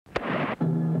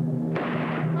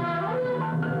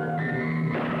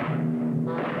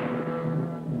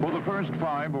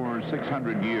500 or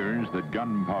 600 years that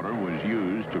gunpowder was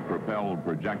used to propel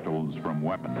projectiles from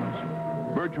weapons,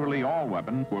 virtually all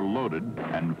weapons were loaded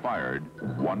and fired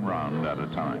one round at a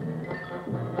time.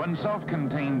 When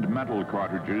self-contained metal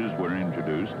cartridges were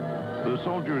introduced, the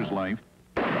soldier's life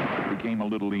became a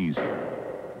little easier.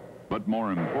 But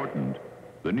more important,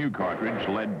 the new cartridge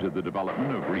led to the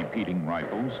development of repeating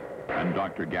rifles and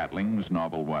Dr. Gatling's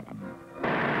novel weapon.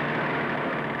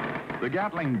 The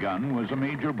Gatling gun was a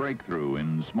major breakthrough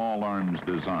in small arms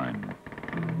design,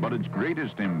 but its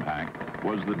greatest impact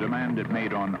was the demand it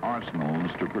made on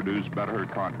arsenals to produce better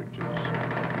cartridges.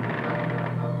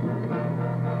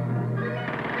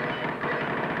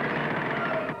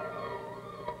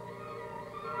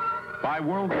 By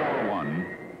World War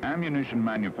I, ammunition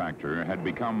manufacture had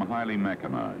become highly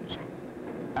mechanized.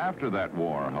 After that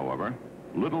war, however,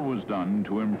 little was done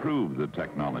to improve the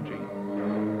technology.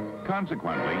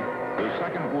 Consequently, the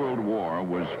Second World War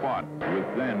was fought with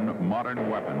then modern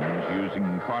weapons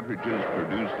using cartridges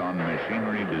produced on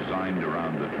machinery designed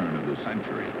around the turn of the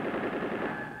century.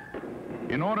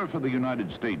 In order for the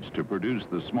United States to produce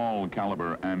the small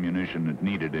caliber ammunition it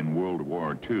needed in World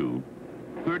War II,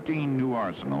 13 new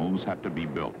arsenals had to be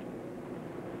built.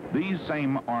 These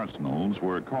same arsenals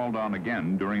were called on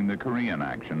again during the Korean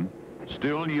action,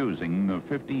 still using the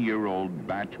 50-year-old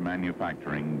batch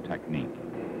manufacturing technique.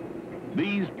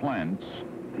 These plants,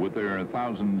 with their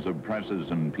thousands of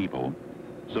presses and people,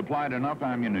 supplied enough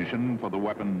ammunition for the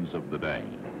weapons of the day.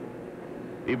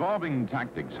 Evolving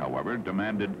tactics, however,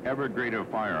 demanded ever greater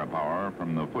firepower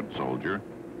from the foot soldier,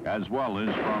 as well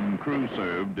as from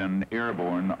crew-served and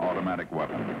airborne automatic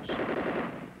weapons.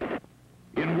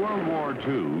 In World War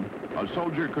II, a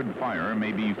soldier could fire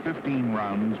maybe 15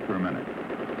 rounds per minute.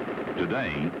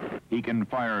 Today, he can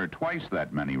fire twice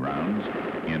that many rounds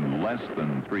in less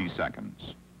than 3 seconds.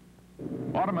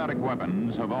 Automatic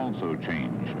weapons have also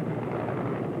changed.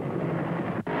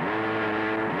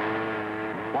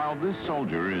 While this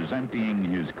soldier is emptying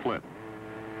his clip,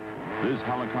 this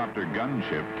helicopter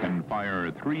gunship can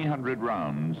fire 300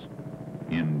 rounds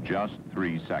in just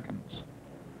 3 seconds.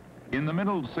 In the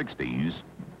middle 60s,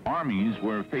 armies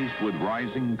were faced with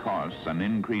rising costs and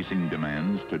increasing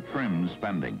demands to trim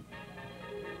spending.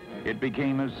 It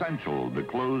became essential to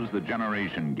close the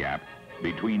generation gap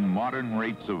between modern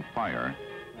rates of fire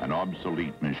and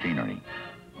obsolete machinery.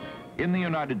 In the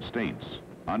United States,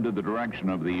 under the direction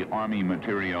of the Army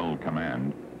Materiel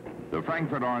Command, the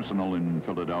Frankfurt Arsenal in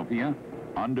Philadelphia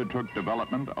undertook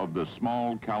development of the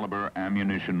Small Caliber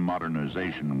Ammunition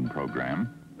Modernization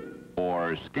Program,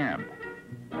 or SCAMP,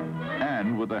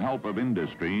 and with the help of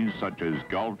industries such as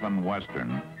Gulf and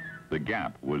Western, the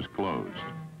gap was closed.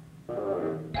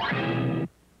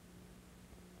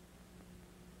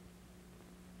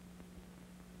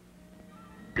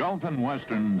 Gulf and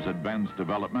Western's Advanced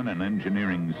Development and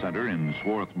Engineering Center in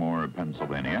Swarthmore,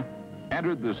 Pennsylvania,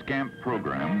 entered the SCAMP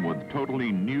program with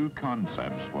totally new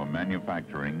concepts for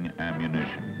manufacturing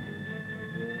ammunition.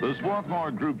 The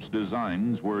Swarthmore Group's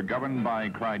designs were governed by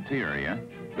criteria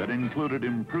that included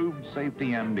improved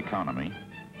safety and economy,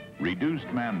 reduced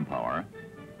manpower,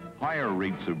 higher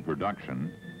rates of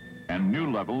production, and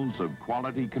new levels of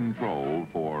quality control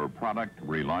for product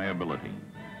reliability.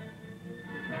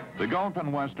 The Gulf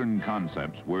and Western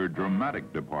concepts were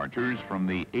dramatic departures from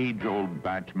the age-old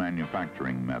batch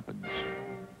manufacturing methods.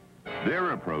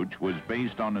 Their approach was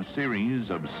based on a series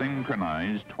of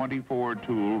synchronized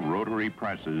 24-tool rotary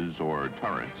presses or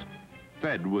turrets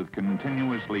fed with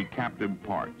continuously captive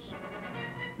parts.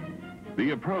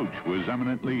 The approach was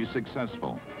eminently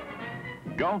successful.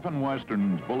 Gulf and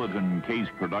Western's bulletin case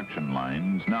production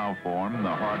lines now form the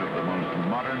heart of the most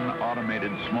modern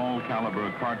automated small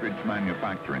caliber cartridge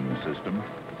manufacturing system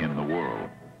in the world.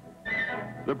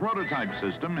 The prototype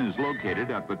system is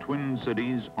located at the Twin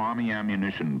Cities Army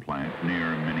Ammunition Plant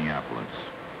near Minneapolis.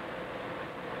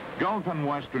 Gulf and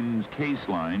Western's case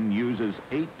line uses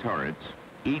 8 turrets,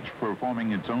 each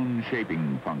performing its own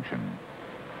shaping function.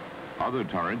 Other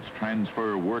turrets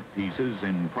transfer workpieces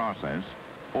in process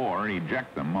or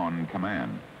eject them on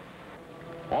command.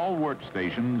 All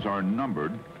workstations are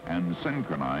numbered and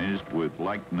synchronized with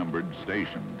like-numbered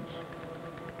stations.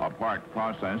 A part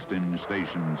processed in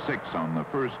Station 6 on the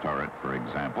first turret, for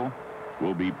example,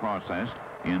 will be processed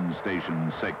in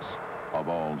Station 6 of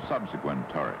all subsequent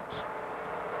turrets.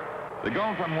 The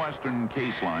Gulf and Western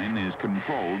case line is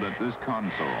controlled at this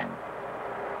console.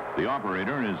 The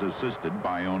operator is assisted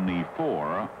by only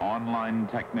 4 online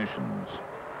technicians,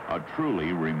 a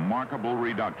truly remarkable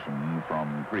reduction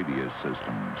from previous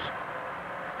systems.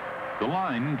 The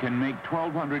line can make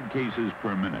 1,200 cases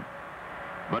per minute.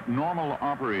 but normal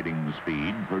operating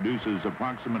speed produces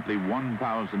approximately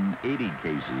 1,080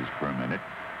 cases per minute,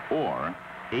 or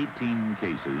 18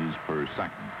 cases per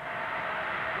second.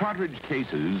 Cartridge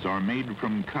cases are made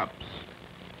from cups.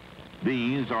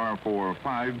 These are for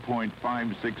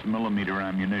 5.56 millimeter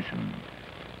ammunition.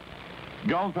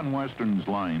 Gulf and Western's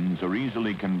lines are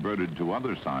easily converted to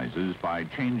other sizes by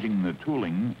changing the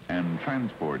tooling and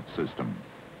transport system.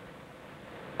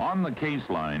 On the case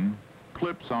line,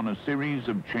 clips on a series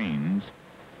of chains,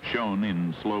 shown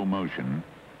in slow motion,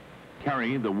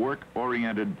 carry the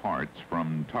work-oriented parts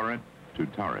from turret to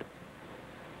turret.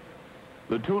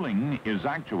 The tooling is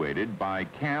actuated by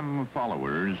cam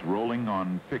followers rolling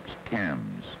on fixed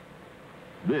cams.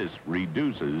 This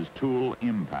reduces tool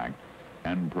impact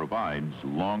and provides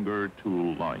longer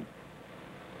tool life.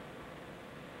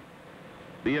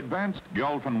 The advanced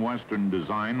Gulf and Western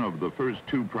design of the first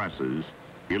two presses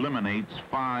eliminates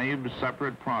 5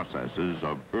 separate processes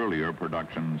of earlier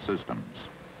production systems.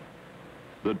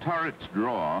 The turrets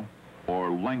draw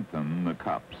or lengthen the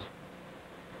cups.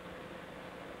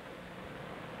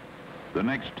 The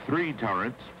next 3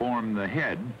 turrets form the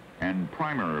head and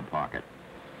primer pocket.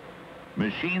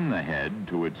 Machine the head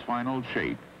to its final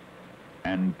shape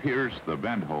and pierce the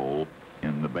vent hole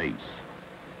in the base.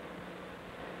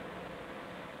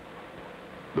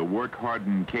 The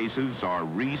work-hardened cases are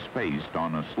re-spaced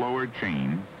on a slower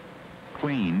chain,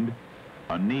 cleaned,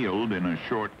 annealed in a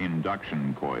short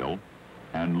induction coil,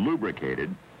 and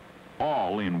lubricated,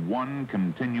 all in one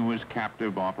continuous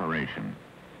captive operation.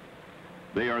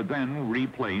 They are then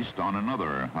replaced on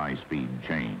another high-speed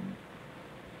chain.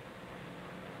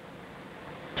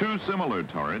 2 similar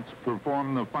turrets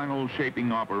perform the final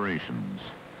shaping operations.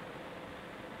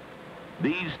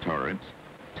 These turrets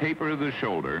taper the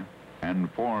shoulder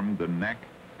and form the neck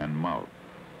and mouth.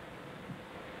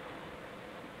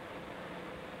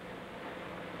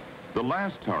 The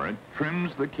last turret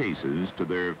trims the cases to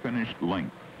their finished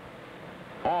length.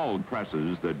 All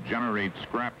presses that generate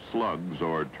scrap slugs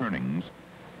or turnings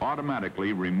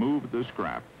automatically remove the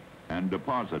scrap and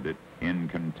deposit it in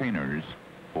containers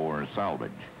for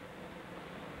salvage.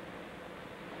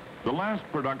 The last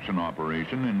production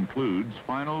operation includes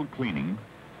final cleaning,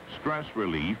 stress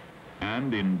relief,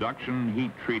 and induction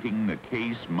heat treating the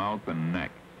case, mouth, and neck,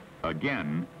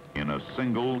 again in a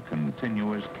single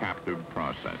continuous captive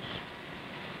process.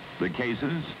 The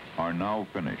cases are now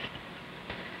finished.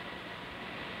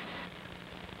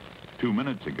 2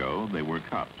 minutes ago, they were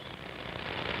cups.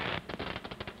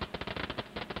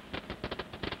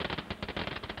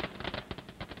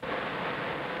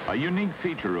 A unique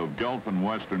feature of Gulf and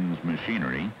Western's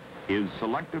machinery is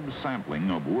selective sampling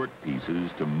of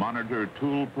workpieces to monitor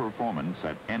tool performance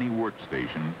at any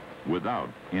workstation without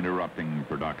interrupting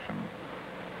production.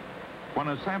 When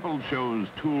a sample shows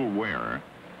tool wear,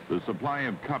 the supply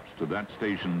of cups to that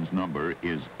station's number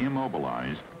is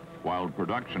immobilized while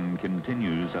production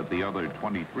continues at the other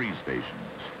 23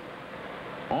 stations.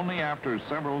 Only after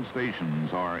several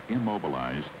stations are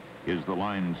immobilized is the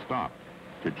line stopped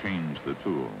to change the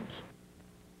tools.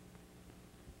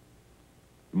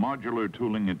 Modular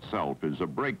tooling itself is a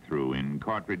breakthrough in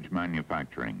cartridge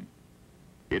manufacturing.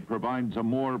 It provides a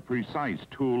more precise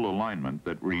tool alignment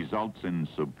that results in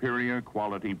superior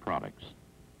quality products.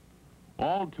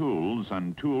 All tools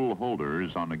and tool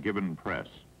holders on a given press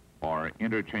are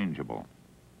interchangeable.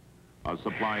 A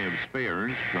supply of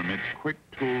spares permits quick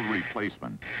tool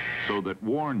replacement so that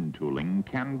worn tooling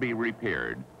can be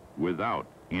repaired without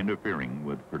interfering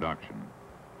with production.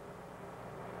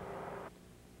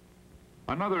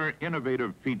 Another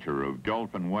innovative feature of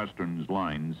Gulf and Western's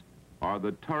lines are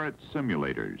the turret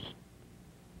simulators.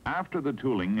 After the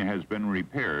tooling has been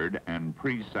repaired and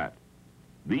preset,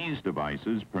 these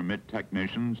devices permit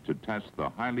technicians to test the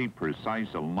highly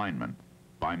precise alignment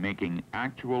by making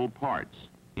actual parts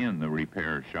in the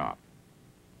repair shop.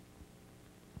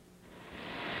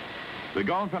 The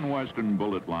Gulf and Western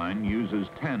bullet line uses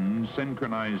 10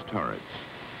 synchronized turrets.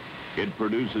 It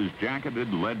produces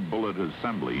jacketed lead bullet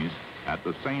assemblies at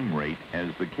the same rate as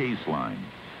the case line.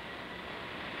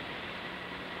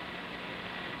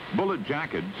 Bullet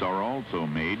jackets are also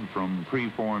made from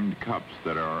preformed cups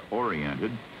that are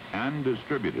oriented and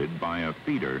distributed by a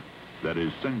feeder that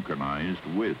is synchronized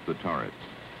with the turrets.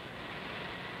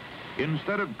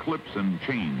 Instead of clips and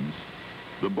chains,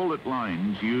 the bullet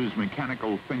lines use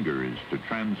mechanical fingers to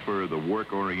transfer the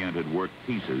work-oriented work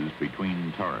pieces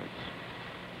between turrets.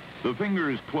 The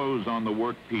fingers close on the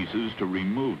work pieces to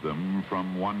remove them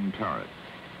from one turret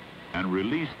and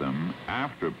release them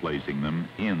after placing them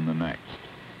in the next.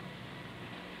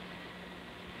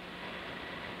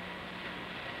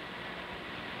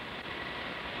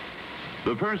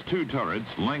 The first two turrets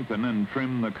lengthen and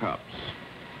trim the cups.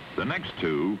 The next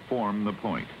two form the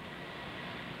point.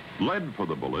 Lead for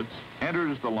the bullets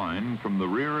enters the line from the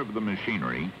rear of the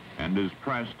machinery and is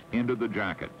pressed into the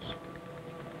jackets.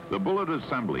 The bullet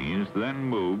assemblies then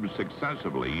move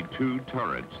successively two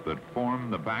turrets that form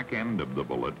the back end of the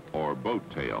bullet, or boat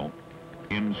tail,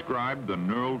 inscribe the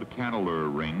knurled cantilever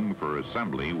ring for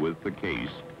assembly with the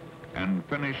case, and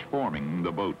finish forming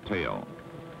the boat tail.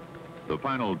 The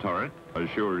final turret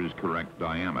assures correct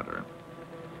diameter.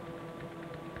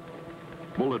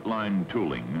 Bullet line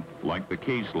tooling, like the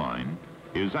case line,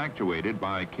 is actuated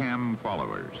by cam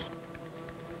followers.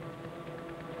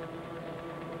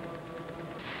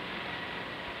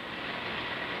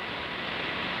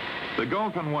 The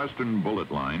Gulf and Western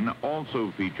bullet line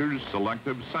also features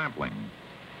selective sampling,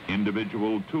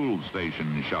 individual tool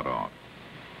station shutoff,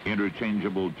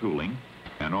 interchangeable tooling,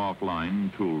 and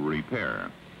offline tool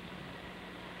repair.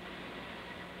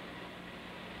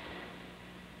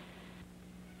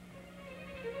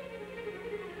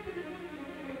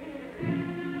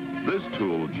 This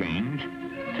tool change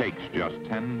takes just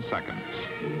 10 seconds.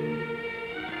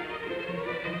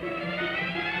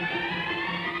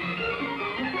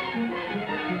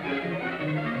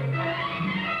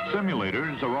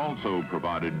 Simulators are also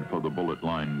provided for the bullet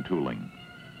line tooling.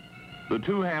 The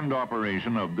two-hand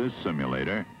operation of this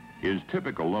simulator is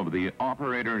typical of the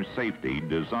operator's safety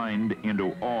designed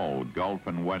into all Gulf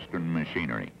and Western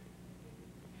machinery.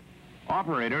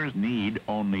 Operators need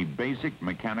only basic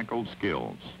mechanical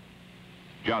skills.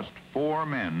 Just 4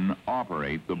 men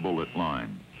operate the bullet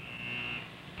line.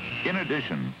 In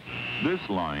addition, this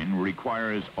line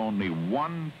requires only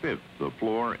 1/5 the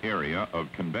floor area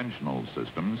of conventional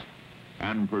systems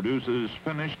and produces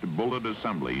finished bullet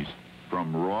assemblies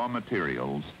from raw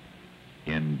materials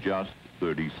in just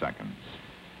 30 seconds.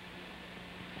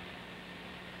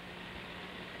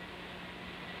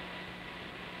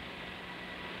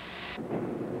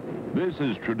 This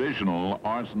is traditional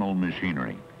arsenal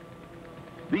machinery.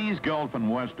 These Gulf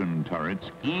and Western turrets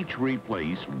each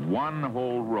replace one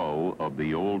whole row of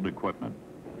the old equipment.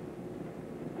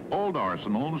 Old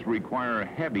arsenals require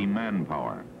heavy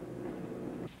manpower.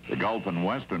 The Gulf and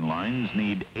Western lines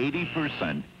need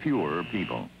 80% fewer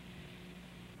people.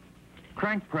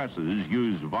 Crank presses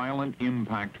use violent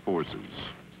impact forces.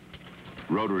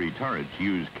 Rotary turrets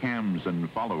use cams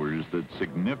and followers that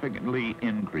significantly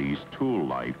increase tool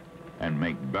life and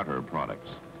make better products.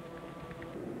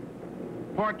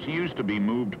 Parts used to be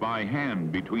moved by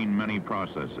hand between many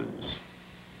processes.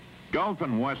 Gulf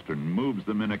and Western moves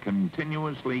them in a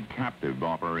continuously captive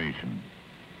operation.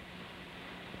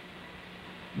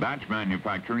 Batch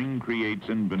manufacturing creates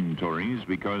inventories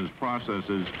because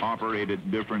processes operate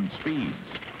at different speeds.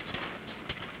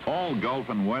 All Gulf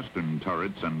and Western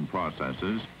turrets and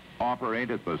processes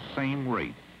operate at the same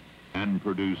rate and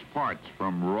produce parts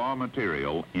from raw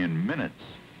material in minutes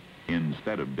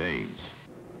instead of days.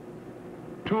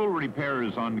 Tool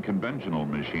repairs on conventional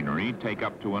machinery take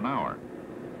up to an hour.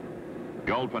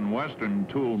 Gulf and Western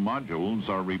tool modules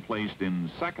are replaced in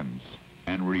seconds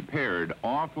and repaired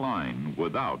offline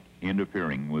without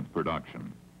interfering with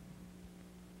production.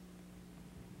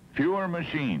 Fewer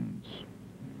machines,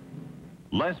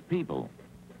 less people,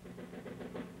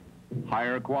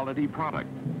 higher quality product,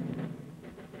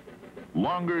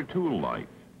 longer tool life,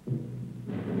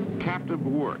 captive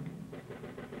work,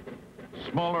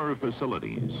 smaller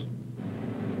facilities,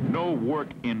 no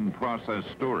work-in-process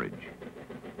storage,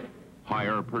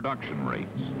 higher production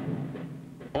rates.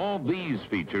 All these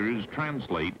features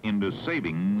translate into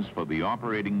savings for the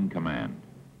operating command.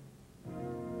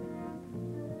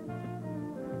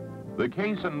 The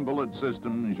case and bullet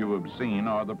systems you have seen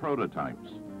are the prototypes.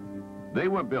 They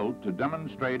were built to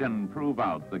demonstrate and prove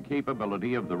out the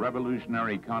capability of the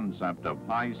revolutionary concept of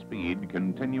high-speed,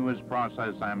 continuous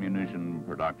process ammunition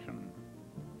production.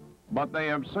 But they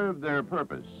have served their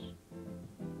purpose.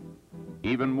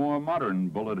 Even more modern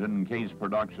bullet and case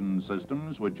production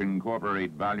systems, which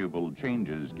incorporate valuable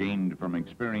changes gained from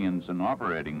experience in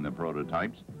operating the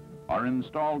prototypes, are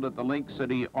installed at the Lake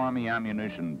City Army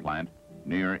Ammunition Plant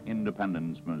near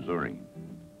Independence, Missouri.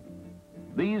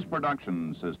 These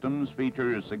production systems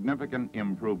feature significant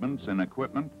improvements in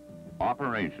equipment,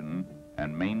 operation,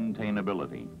 and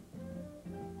maintainability.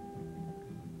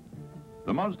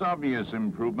 The most obvious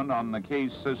improvement on the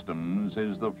case systems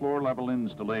is the floor-level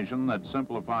installation that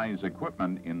simplifies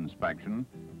equipment inspection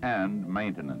and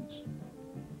maintenance.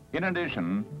 In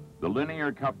addition, the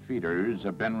linear cup feeders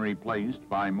have been replaced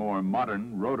by more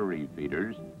modern rotary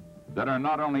feeders that are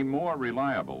not only more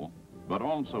reliable, but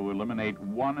also eliminate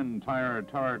one entire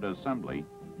turret assembly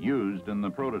used in the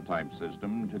prototype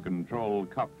system to control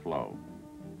cup flow.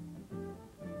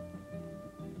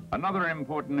 Another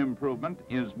important improvement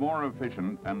is more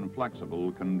efficient and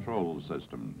flexible control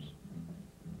systems.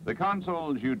 The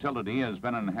console's utility has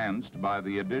been enhanced by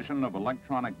the addition of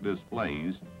electronic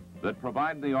displays that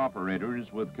provide the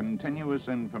operators with continuous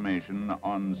information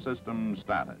on system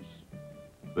status.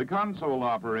 The console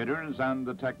operators and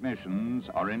the technicians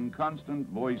are in constant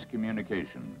voice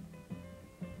communication.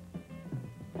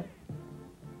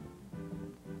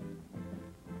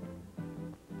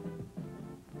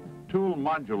 Tool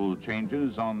module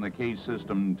changes on the case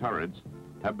system turrets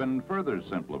have been further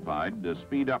simplified to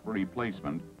speed up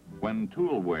replacement when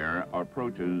tool wear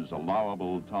approaches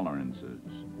allowable tolerances.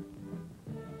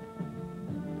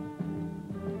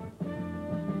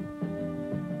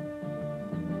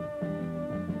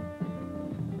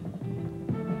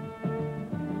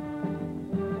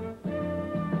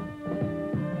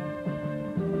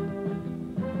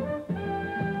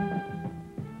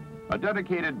 A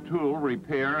dedicated tool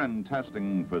repair and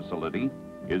testing facility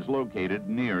is located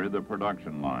near the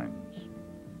production lines.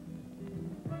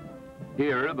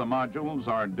 Here, the modules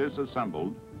are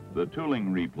disassembled, the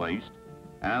tooling replaced,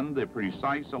 and the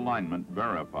precise alignment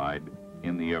verified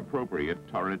in the appropriate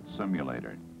turret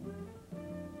simulator.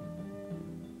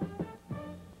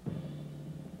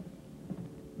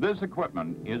 This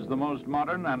equipment is the most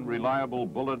modern and reliable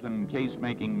bullet and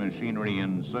case-making machinery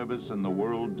in service in the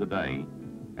world today,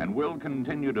 and will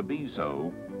continue to be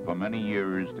so for many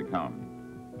years to come.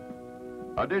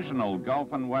 Additional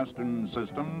Gulf and Western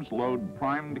systems load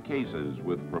primed cases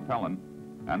with propellant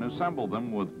and assemble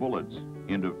them with bullets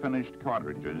into finished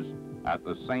cartridges at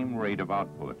the same rate of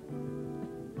output.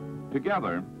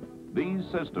 Together, these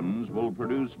systems will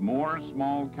produce more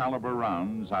small caliber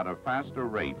rounds at a faster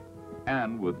rate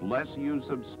and with less use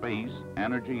of space,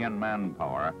 energy, and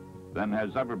manpower than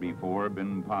has ever before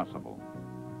been possible.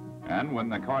 And when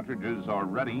the cartridges are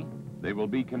ready, they will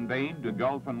be conveyed to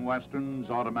Gulf and Western's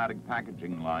automatic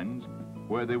packaging lines,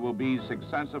 where they will be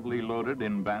successively loaded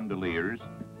in bandoliers,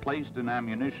 placed in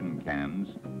ammunition cans,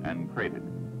 and crated.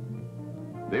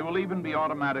 They will even be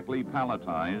automatically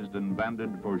palletized and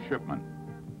banded for shipment,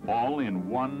 all in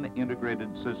one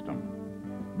integrated system,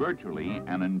 virtually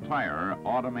an entire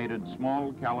automated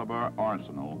small caliber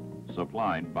arsenal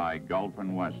supplied by Gulf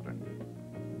and Western.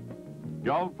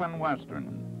 Gulf and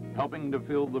Western, helping to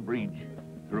fill the breach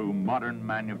through modern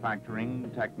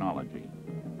manufacturing technology.